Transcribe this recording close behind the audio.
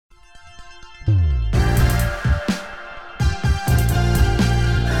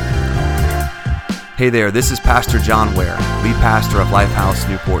Hey there, this is Pastor John Ware, lead pastor of Lifehouse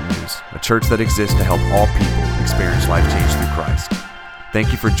Newport News, a church that exists to help all people experience life change through Christ.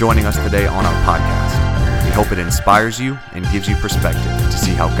 Thank you for joining us today on our podcast. We hope it inspires you and gives you perspective to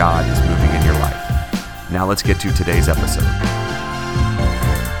see how God is moving in your life. Now let's get to today's episode.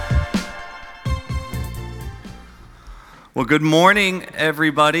 Well, good morning,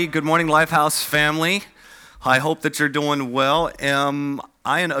 everybody. Good morning, Lifehouse family. I hope that you're doing well. Am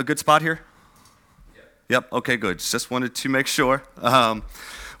I in a good spot here? Yep, okay, good. Just wanted to make sure.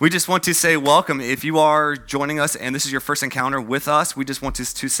 We just want to say welcome. If you are joining us and this is your first encounter with us, we just want to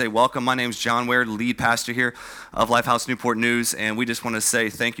say welcome. My name is John Ware, lead pastor here of Lifehouse Newport News, and we just want to say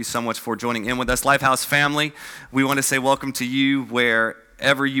thank you so much for joining in with us. Lifehouse family, we want to say welcome to you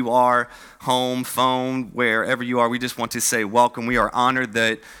wherever you are, home, phone, wherever you are. We just want to say welcome. We are honored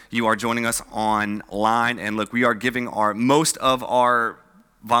that you are joining us online, and look, we are giving most of our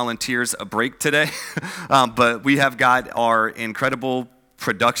volunteers a break today, but we have got our incredible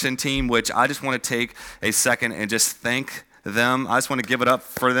production team, which I just want to take a second and just thank them. I just want to give it up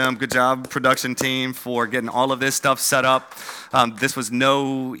for them. Good job, production team, for getting all of this stuff set up. This was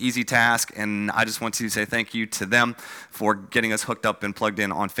no easy task, and I just want to say thank you to them for getting us hooked up and plugged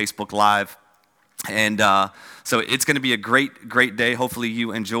in on Facebook Live. And so it's going to be a great day. Hopefully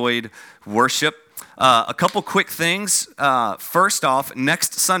you enjoyed worship. A couple quick things. First off,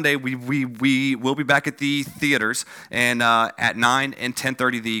 next Sunday we will be back at the theaters, and at 9 and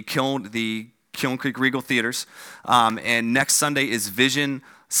 10:30 the Kiln Creek Regal Theaters. And next Sunday is Vision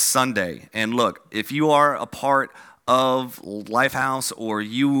Sunday. And look, if you are a part of Lifehouse or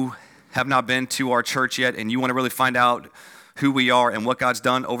you have not been to our church yet and you want to really find out who we are and what God's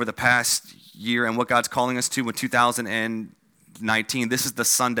done over the past year and what God's calling us to in 2019, this is the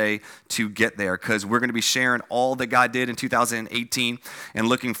Sunday to get there, because we're going to be sharing all that God did in 2018 and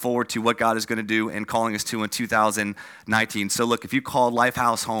looking forward to what God is going to do and calling us to in 2019. So look, if you call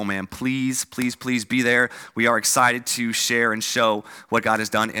Lifehouse home, man, please be there. We are excited to share and show what God has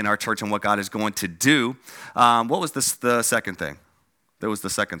done in our church and what God is going to do. What was the second thing? There was the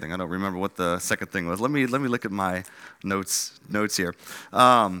second thing. I don't remember what the second thing was. Let me look at my notes here.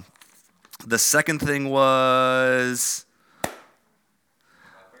 The second thing was,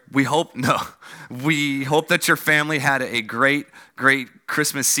 we hope that your family had a great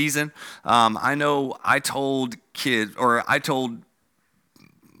Christmas season. I know I told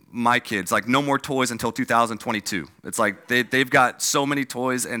my kids, like, no more toys until 2022. It's like they've got so many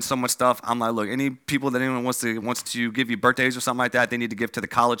toys and so much stuff. I'm like, look, any people that anyone wants to give you birthdays or something like that, they need to give to the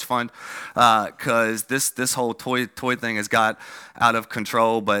college fund, because this whole toy thing has got out of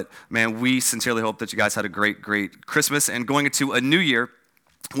control. But man, we sincerely hope that you guys had a great Christmas and going into a new year,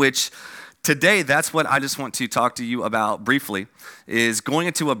 which today, that's what I just want to talk to you about briefly, is going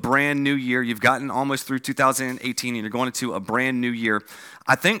into a brand new year. You've gotten almost through 2018 and you're going into a brand new year.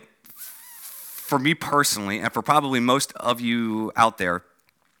 I think for me personally, and for probably most of you out there,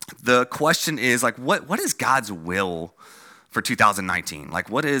 the question is, like, what is God's will for 2019? Like,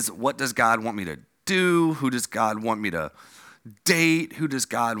 what does God want me to do? Who does God want me to date? Who does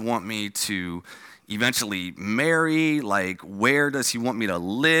God want me to eventually marry? Like, where does he want me to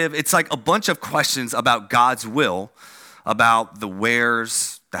live? It's like a bunch of questions about God's will, about the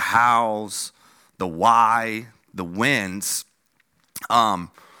wheres, the hows, the why, the whens,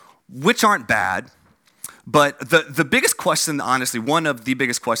 which aren't bad. But the biggest question, honestly, one of the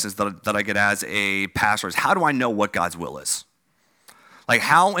biggest questions that I get as a pastor is, how do I know what God's will is? Like,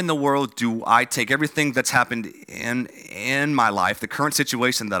 how in the world do I take everything that's happened in my life, the current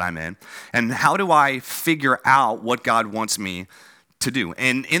situation that I'm in, and how do I figure out what God wants me to do?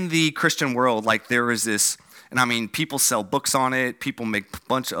 And in the Christian world, like, there is this, and I mean, people sell books on it, people make a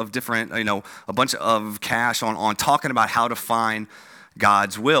bunch of different, a bunch of cash on talking about how to find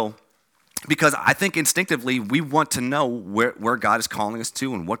God's will. Because I think instinctively we want to know where God is calling us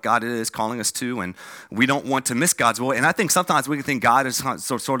to and what God is calling us to, and we don't want to miss God's will. And I think sometimes we can think God is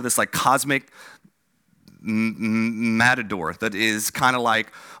sort of this like cosmic matador that is kind of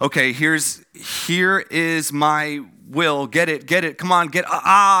like, okay, here is my will, get it, come on,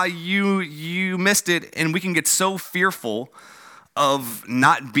 you missed it. And we can get so fearful of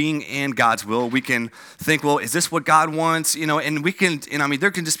not being in God's will. We can think, well, is this what God wants? And there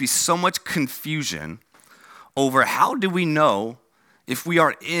can just be so much confusion over how do we know if we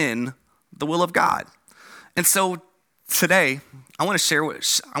are in the will of God. And so today, I want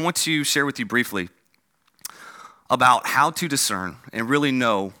to share with you briefly about how to discern and really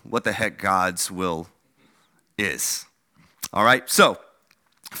know what the heck God's will is. All right, so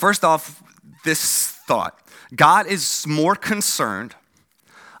first off, this thought: God is more concerned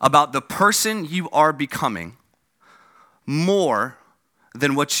about the person you are becoming more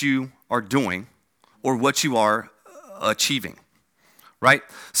than what you are doing or what you are achieving, right?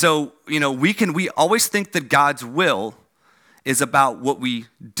 So, we always think that God's will is about what we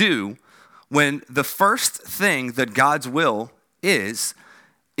do, when the first thing that God's will is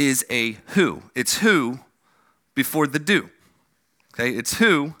a who. It's who before the do. Okay, it's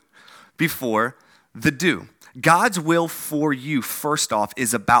who before the do. God's will for you, first off,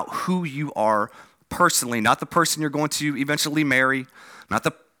 is about who you are personally, not the person you're going to eventually marry, not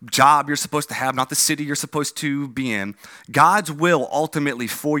the job you're supposed to have, not the city you're supposed to be in. God's will ultimately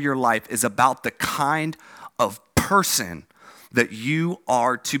for your life is about the kind of person that you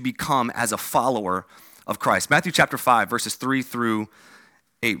are to become as a follower of Christ. Matthew chapter 5, verses 3 through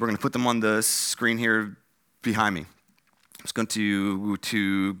 8. We're going to put them on the screen here behind me. I'm just going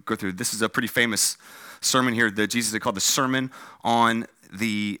to go through. This is a pretty famous sermon here that Jesus had called the Sermon on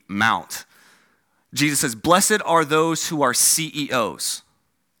the Mount. Jesus says, "Blessed are those who are CEOs."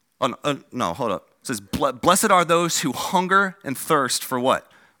 No, hold up. It says, "Blessed are those who hunger and thirst for"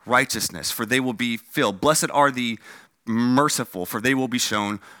 what? Righteousness, for they will be filled. Blessed are the merciful, for they will be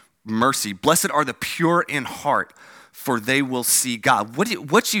shown mercy. Blessed are the pure in heart, for they will see God.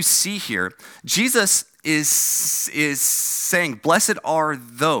 What you see here, Jesus is saying, blessed are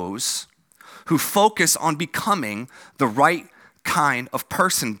those who focus on becoming the right kind of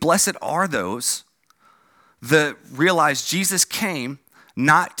person. Blessed are those that realize Jesus came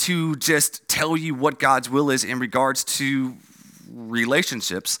not to just tell you what God's will is in regards to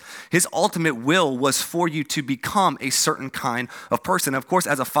relationships. His ultimate will was for you to become a certain kind of person. Of course,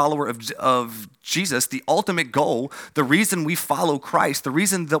 as a follower of Jesus, the ultimate goal, the reason we follow Christ, the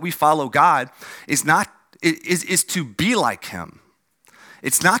reason that we follow God is to be like him.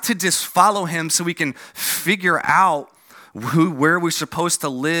 It's not to just follow him so we can figure out where we're supposed to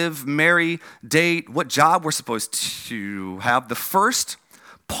live, marry, date, what job we're supposed to have. The first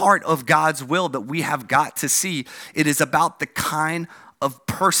part of God's will that we have got to see, it is about the kind of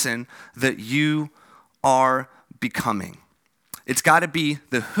person that you are becoming. It's got to be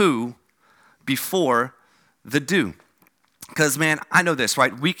the who before the do. Because, man, I know this,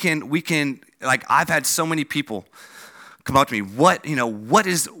 right? We can, like, I've had so many people come up to me, what,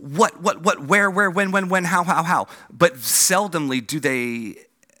 where, when, how. But seldomly do they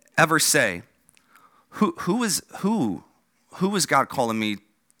ever say, who is God calling me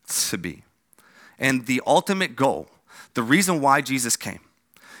to be? And the ultimate goal, the reason why Jesus came,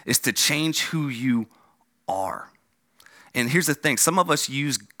 is to change who you are. And here's the thing, some of us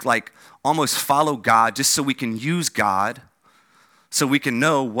almost follow God just so we can use God, so we can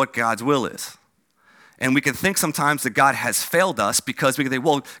know what God's will is. And we can think sometimes that God has failed us because we can think,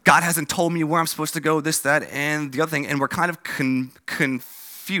 well, God hasn't told me where I'm supposed to go, this, that, and the other thing. And we're kind of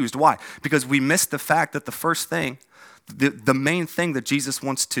confused. Why? Because we miss the fact that the first thing, the main thing that Jesus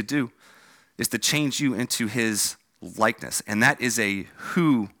wants to do is to change you into his likeness. And that is a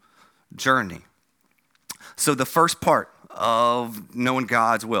who journey. So the first part of knowing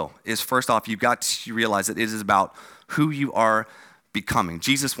God's will is, first off, you've got to realize that it is about who you are becoming.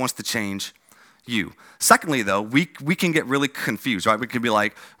 Jesus wants to change you. Secondly, though, we can get really confused, right? We can be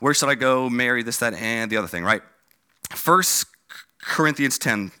like, where should I go, marry, this, that, and the other thing, right? 1 Corinthians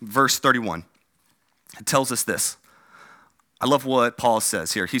 10, verse 31, it tells us this. I love what Paul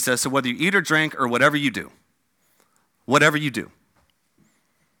says here. He says, so whether you eat or drink or whatever you do,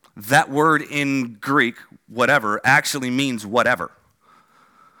 that word in Greek, whatever, actually means whatever.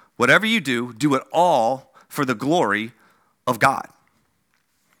 Whatever you do, do it all for the glory of God.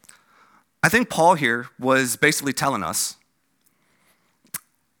 I think Paul here was basically telling us,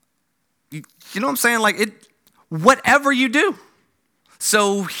 you know what I'm saying? Like, whatever you do.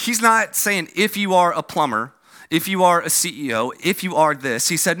 So he's not saying if you are a plumber, if you are a CEO, if you are this.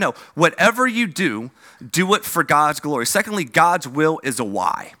 He said, no, whatever you do it for God's glory. Secondly, God's will is a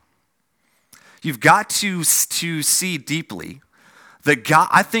why. You've got to see deeply that God,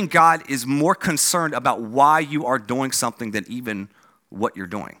 I think God is more concerned about why you are doing something than even what you're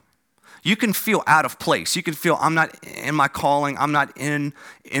doing. You can feel out of place. You can feel I'm not in my calling. I'm not in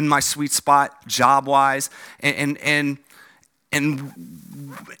my sweet spot job-wise. And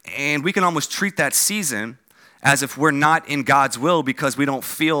we can almost treat that season as if we're not in God's will because we don't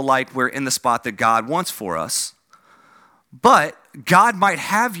feel like we're in the spot that God wants for us. But God might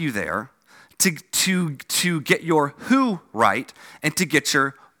have you there to get your who right and to get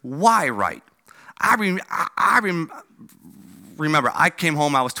your why right. I remember I came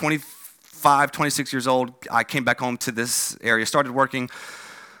home, I was 25, 26 years old. I came back home to this area, started working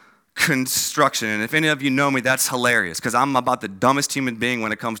construction. And if any of you know me, that's hilarious because I'm about the dumbest human being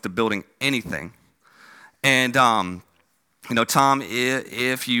when it comes to building anything. And, Tom,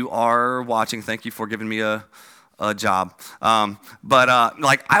 if you are watching, thank you for giving me a job. But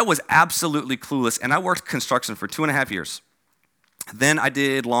I was absolutely clueless, and I worked construction for 2.5 years. Then I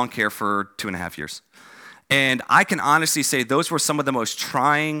did lawn care for 2.5 years. And I can honestly say those were some of the most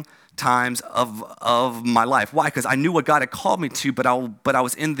trying times of my life. Why? Because I knew what God had called me to, but I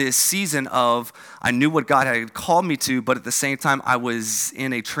was in this season of I knew what God had called me to, but at the same time I was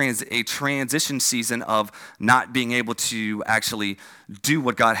in a transition season of not being able to actually do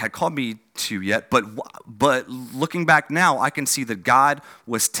what God had called me to yet. But looking back now, I can see that God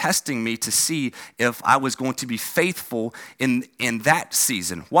was testing me to see if I was going to be faithful in that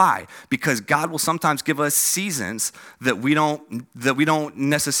season. Why? Because God will sometimes give us seasons that we don't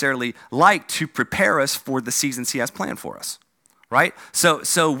necessarily like to prepare us for the seasons He has planned for us, right?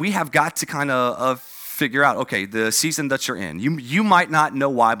 So we have got to kind of figure out, okay, the season that you're in. You might not know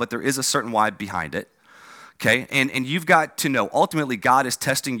why, but there is a certain why behind it. Okay, and you've got to know, ultimately, God is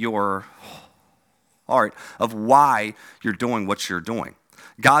testing your heart of why you're doing what you're doing.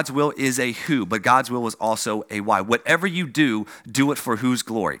 God's will is a who, but God's will is also a why. Whatever you do it for whose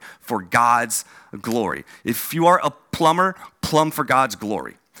glory? For God's glory. If you are a plumber, plumb for God's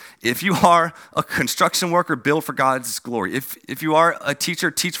glory. If you are a construction worker, build for God's glory. If you are a teacher,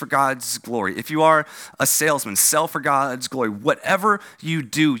 teach for God's glory. If you are a salesman, sell for God's glory. Whatever you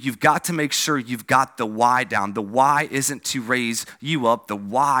do, you've got to make sure you've got the why down. The why isn't to raise you up. The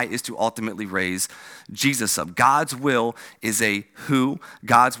why is to ultimately raise Jesus up. God's will is a who.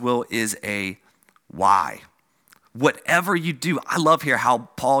 God's will is a why. Whatever you do, I love here how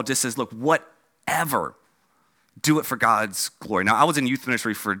Paul just says, look, whatever. Do it for God's glory. Now, I was in youth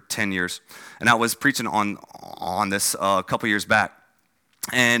ministry for 10 years, and I was preaching on this a couple years back.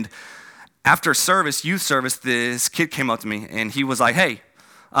 And after youth service, this kid came up to me, and he was like, hey,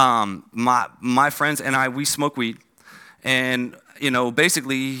 my friends and I, we smoke weed. And,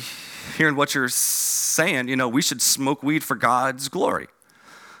 basically, hearing what you're saying, we should smoke weed for God's glory.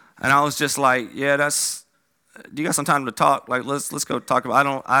 And I was just like, yeah, do you got some time to talk? Like, let's go talk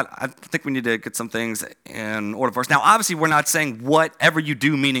about, I think we need to get some things in order first. Now, obviously, we're not saying whatever you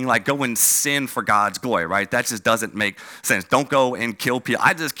do, meaning like go and sin for God's glory, right? That just doesn't make sense. Don't go and kill people.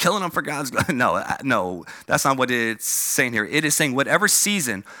 I just killing them for God's glory. No, that's not what it's saying here. It is saying whatever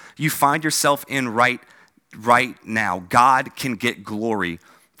season you find yourself in right now, God can get glory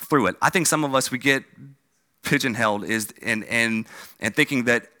through it. I think some of us, we get pigeonholed and thinking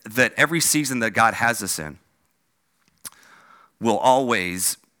that every season that God has us in will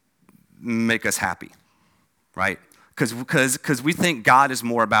always make us happy, right? Because we think God is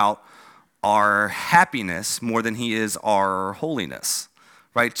more about our happiness more than He is our holiness,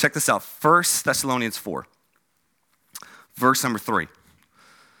 right? Check this out, 1 Thessalonians 4, verse number 3.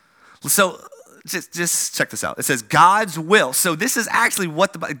 So just check this out. It says God's will. So this is actually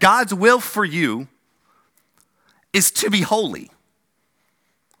what God's will for you is to be holy.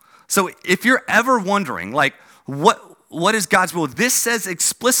 So if you're ever wondering, like, what is God's will? This says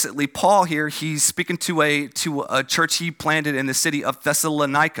explicitly, Paul here, he's speaking to a church he planted in the city of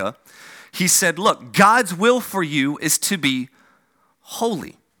Thessalonica. He said, look, God's will for you is to be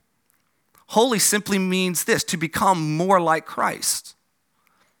holy. Holy simply means this, to become more like Christ.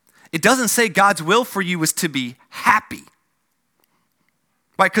 It doesn't say God's will for you is to be happy,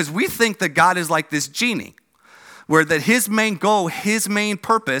 right? Because we think that God is like this genie, where that His main goal, His main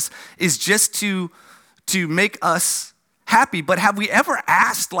purpose is just to make us happy. But have we ever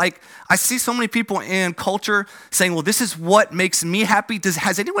asked, like, I see so many people in culture saying, well, this is what makes me happy.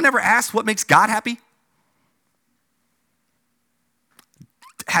 Has anyone ever asked what makes God happy?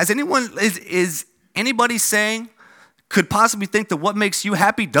 Is anybody saying, could possibly think that what makes you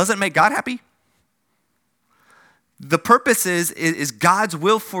happy doesn't make God happy? The purpose is God's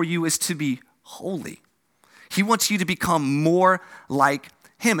will for you is to be holy. He wants you to become more like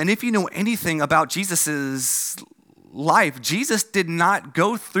Him. And if you know anything about Jesus's life, Jesus did not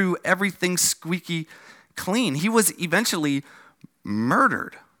go through everything squeaky clean. He was eventually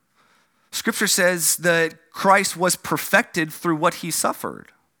murdered. Scripture says that Christ was perfected through what He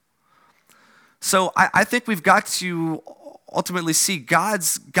suffered. So I think we've got to ultimately see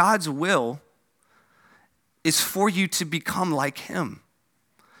God's will is for you to become like Him.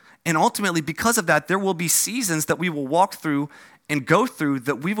 And ultimately, because of that, there will be seasons that we will walk through and go through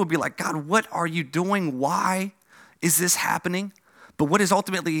that we will be like, God, what are you doing? Why is this happening? But what is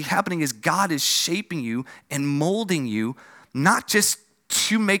ultimately happening is God is shaping you and molding you, not just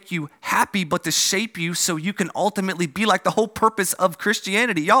to make you happy, but to shape you so you can ultimately be like the whole purpose of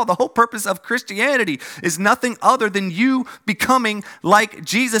Christianity. Y'all, the whole purpose of Christianity is nothing other than you becoming like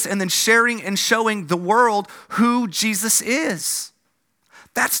Jesus and then sharing and showing the world who Jesus is.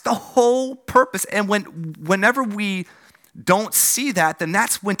 That's the whole purpose. And whenever we don't see that, then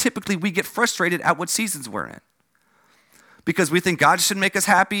that's when typically we get frustrated at what seasons we're in. Because we think God should make us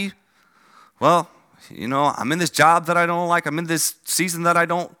happy. Well, I'm in this job that I don't like. I'm in this season that I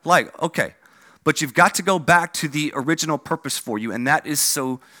don't like. Okay. But you've got to go back to the original purpose for you, and that is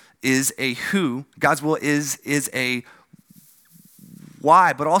a who. God's will is a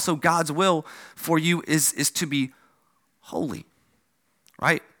why, but also God's will for you is to be holy,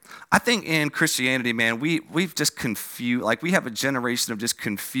 right? I think in Christianity, man, we've just confused, like we have a generation of just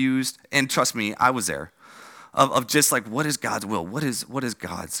confused, and trust me, I was there, of just like, what is God's will? What is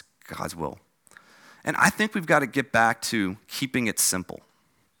God's will? And I think we've got to get back to keeping it simple.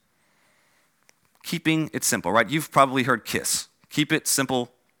 Keeping it simple, right? You've probably heard KISS. Keep it simple,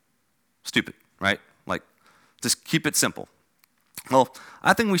 stupid, right? Like, just keep it simple. Well,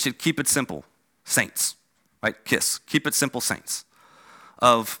 I think we should keep it simple, saints, right? KISS, keep it simple, saints.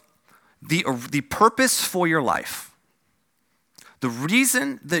 Of the purpose for your life, the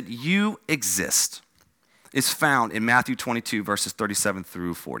reason that you exist is found in Matthew 22, verses 37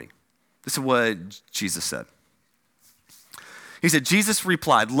 through 40. This is what Jesus said. He said, Jesus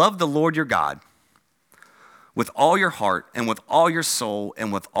replied, love the Lord your God with all your heart and with all your soul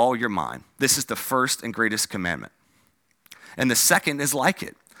and with all your mind. This is the first and greatest commandment. And the second is like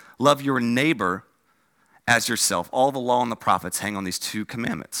it. Love your neighbor as yourself. All the law and the prophets hang on these two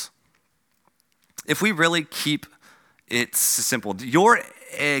commandments. If we really keep it simple, your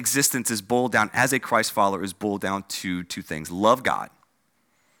existence is boiled down, as a Christ follower, is boiled down to two things. Love God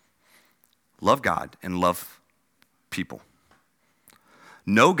and love people.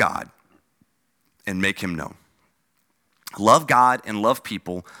 Know God and make him known. Love God and love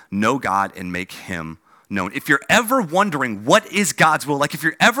people. Know God and make him known. If you're ever wondering what is God's will, like if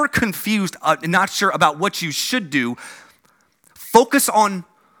you're ever confused and not sure about what you should do, focus on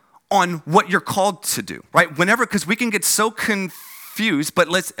what you're called to do, right? Because we can get so confused, but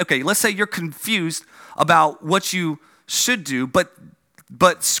let's say you're confused about what you should do, but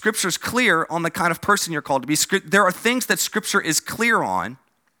Scripture's clear on the kind of person you're called to be. There are things that Scripture is clear on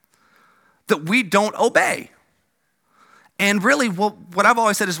that we don't obey. And really, what I've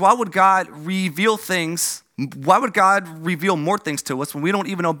always said is, why would God reveal more things to us when we don't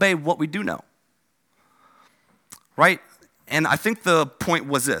even obey what we do know? Right? And I think the point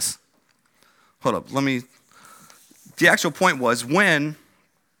was this. Hold up, the actual point was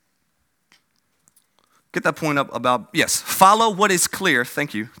get that point up about, yes, follow what is clear.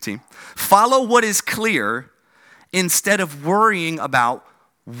 Thank you, team. Follow what is clear instead of worrying about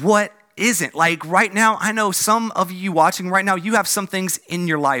what isn't. Like right now, I know some of you watching right now, you have some things in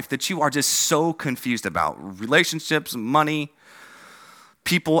your life that you are just so confused about. Relationships, money,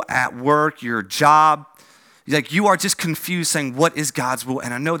 people at work, your job. Like you are just confused saying, what is God's will?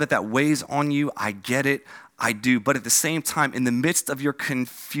 And I know that weighs on you. I get it. I do. But at the same time, in the midst of your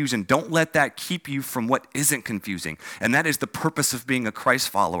confusion, don't let that keep you from what isn't confusing. And that is the purpose of being a Christ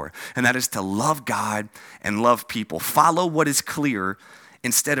follower. And that is to love God and love people. Follow what is clear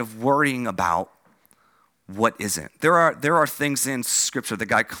instead of worrying about what isn't. There are things in Scripture that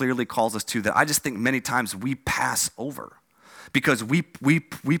God clearly calls us to that I just think many times we pass over because we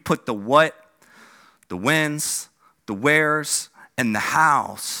put the what, the whens, the wheres, and the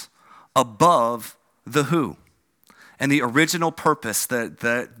hows above the who. And the original purpose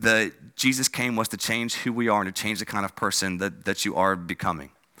that Jesus came was to change who we are and to change the kind of person that you are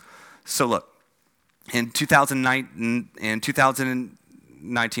becoming. So look, in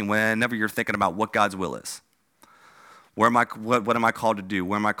 2019, whenever you're thinking about what God's will is, what am I called to do?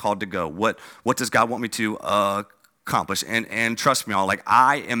 Where am I called to go? What does God want me to accomplish? And trust me, all, like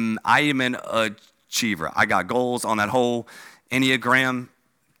I am an achiever. I got goals on that whole Enneagram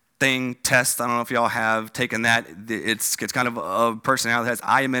thing, test. I don't know if y'all have taken that. It's kind of a personality that has,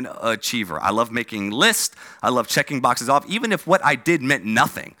 I am an achiever. I love making lists. I love checking boxes off, even if what I did meant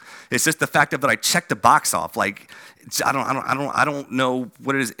nothing. It's just the fact that I checked the box off. Like, I don't know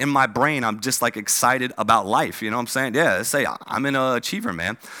what it is in my brain. I'm just like excited about life. You know what I'm saying? Yeah, say I'm an achiever,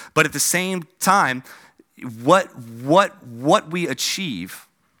 man. But at the same time, what we achieve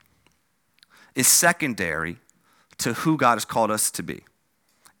is secondary to who God has called us to be.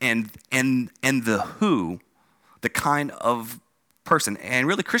 And the who, the kind of person. And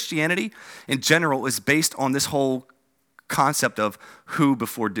really Christianity in general is based on this whole concept of who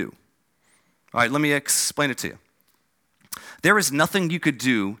before do. All right, let me explain it to you. There is nothing you could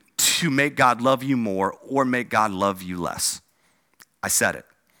do to make God love you more or make God love you less. I said it.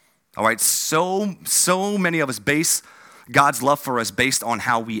 All right, so many of us base God's love for us based on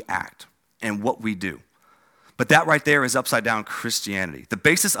how we act and what we do. But that right there is upside down Christianity. The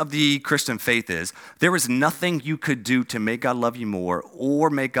basis of the Christian faith is there is nothing you could do to make God love you more or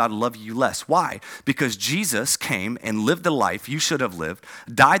make God love you less. Why? Because Jesus came and lived the life you should have lived,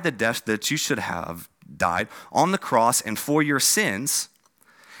 died the death that you should have died on the cross and for your sins.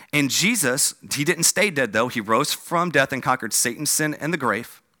 And Jesus, he didn't stay dead though. He rose from death and conquered Satan, sin, and the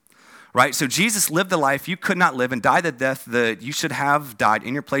grave. Right? So Jesus lived the life you could not live and died the death that you should have died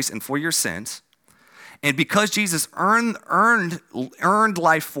in your place and for your sins. And because Jesus earned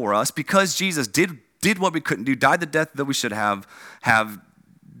life for us, because Jesus did what we couldn't do, died the death that we should have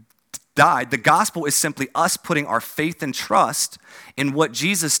died, the gospel is simply us putting our faith and trust in what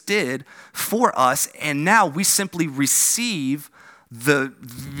Jesus did for us, and now we simply receive the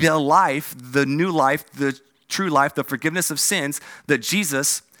life, the new life, the true life, the forgiveness of sins that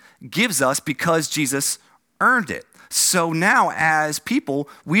Jesus gives us because Jesus earned it. So now as people,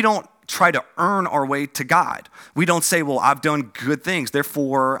 we don't try to earn our way to God. We don't say, well, I've done good things,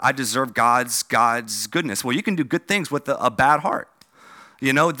 therefore I deserve God's goodness. Well, you can do good things with a bad heart.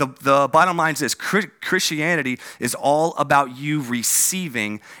 You know, the bottom line is this: Christianity is all about you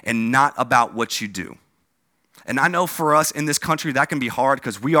receiving and not about what you do. And I know for us in this country that can be hard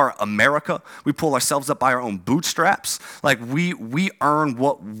because we are America. We pull ourselves up by our own bootstraps. Like we earn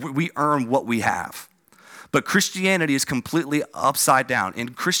what we have. But Christianity is completely upside down. In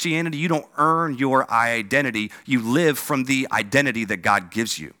Christianity, you don't earn your identity. You live from the identity that God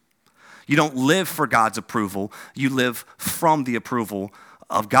gives you. You don't live for God's approval. You live from the approval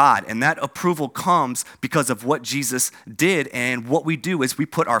of God. And that approval comes because of what Jesus did. And what we do is we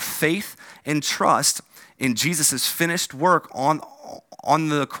put our faith and trust in Jesus' finished work on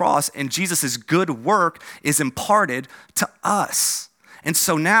the cross. And Jesus' good work is imparted to us. And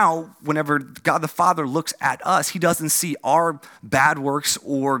so now, whenever God the Father looks at us, he doesn't see our bad works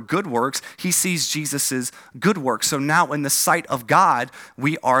or good works. He sees Jesus' good works. So now in the sight of God,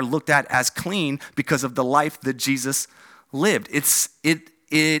 we are looked at as clean because of the life that Jesus lived.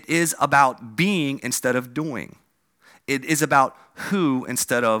 It is about being instead of doing. It is about who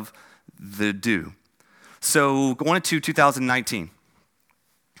instead of the do. So going into 2019,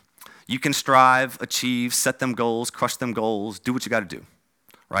 you can strive, achieve, set them goals, crush them goals, do what you got to do,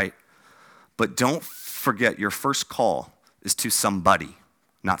 right? But don't forget your first call is to somebody,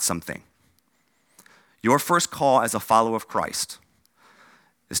 not something. Your first call as a follower of Christ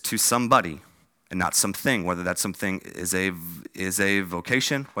is to somebody and not something, whether that something is a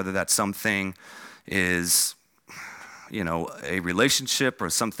vocation, whether that something is, a relationship or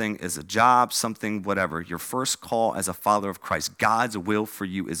something is a job, something, whatever. Your first call as a follower of Christ, God's will for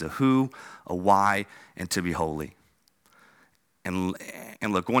you is a who, a why, and to be holy. And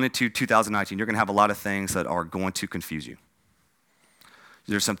look, going into 2019, you're going to have a lot of things that are going to confuse you.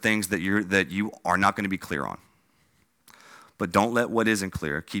 There's some things that you are not going to be clear on. But don't let what isn't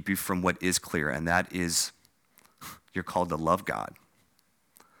clear keep you from what is clear, and that is you're called to love God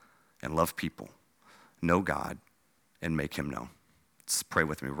and love people, know God, and make him known. Let's pray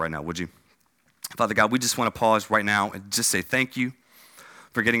with me right now, would you? Father God, we just want to pause right now and just say thank you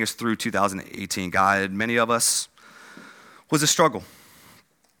for getting us through 2018. God, many of us was a struggle.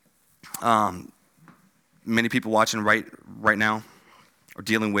 Many people watching right now are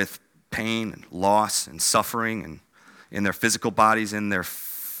dealing with pain and loss and suffering and in their physical bodies, in their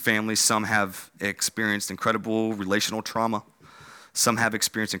families. Some have experienced incredible relational trauma. Some have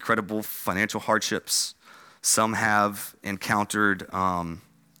experienced incredible financial hardships. Some have encountered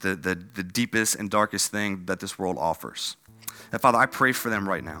the deepest and darkest thing that this world offers. And Father, I pray for them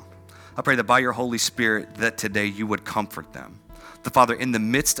right now. I pray that by your Holy Spirit that today you would comfort them. The Father, in the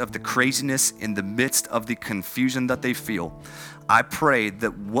midst of the craziness, in the midst of the confusion that they feel, I pray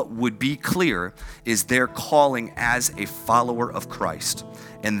that what would be clear is their calling as a follower of Christ.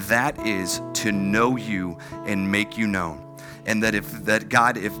 And that is to know you and make you known. And that if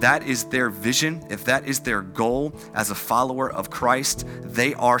that is their vision, if that is their goal as a follower of Christ,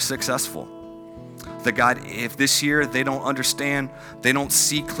 they are successful. That God, if this year they don't understand, they don't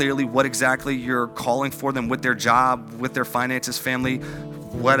see clearly what exactly you're calling for them with their job, with their finances, family,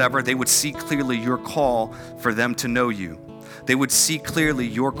 whatever, they would see clearly your call for them to know you. They would see clearly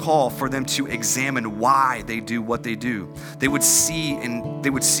your call for them to examine why they do what they do. They would see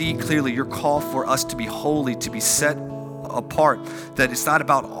clearly your call for us to be holy, to be set apart, that it's not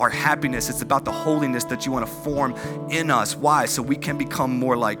about our happiness, it's about the holiness that you want to form in us. Why? So we can become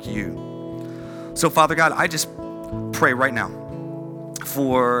more like you. So Father God, I just pray right now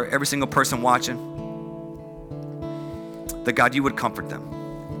for every single person watching, that God, you would comfort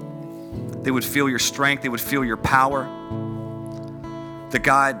them. They would feel your strength. They would feel your power. That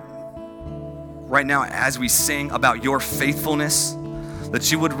God, right now, as we sing about your faithfulness,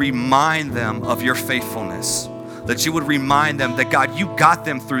 that you would remind them of your faithfulness. That you would remind them that, God, you got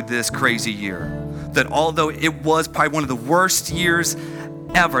them through this crazy year. That although it was probably one of the worst years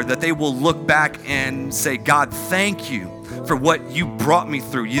ever, that they will look back and say, God, thank you for what you brought me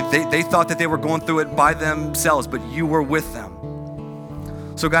through. They thought that they were going through it by themselves, but you were with them.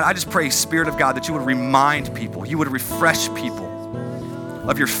 So God, I just pray, Spirit of God, that you would remind people, you would refresh people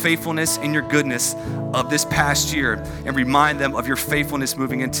of your faithfulness and your goodness of this past year, and remind them of your faithfulness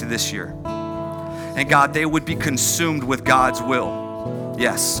moving into this year. And God, they would be consumed with God's will.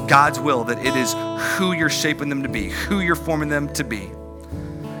 Yes, God's will, that it is who you're shaping them to be, who you're forming them to be.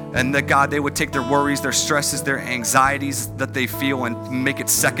 And that, God, they would take their worries, their stresses, their anxieties that they feel and make it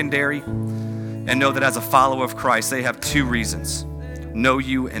secondary, and know that as a follower of Christ, they have two reasons: know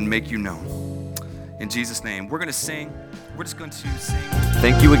you and make you known. In Jesus' name, we're just going to sing.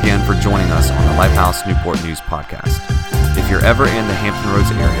 Thank you again for joining us on the Lifehouse Newport News podcast. If you're ever in the Hampton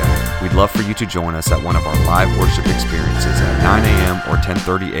Roads area, we'd love for you to join us at one of our live worship experiences at 9 a.m. or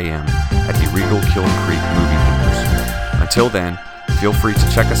 10:30 a.m. at the Regal Kiln Creek Movie Theaters. Until then, feel free to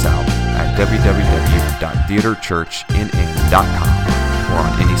check us out at www.theaterchurchnn.com or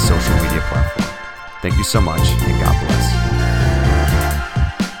on any social media platform. Thank you so much, and God bless.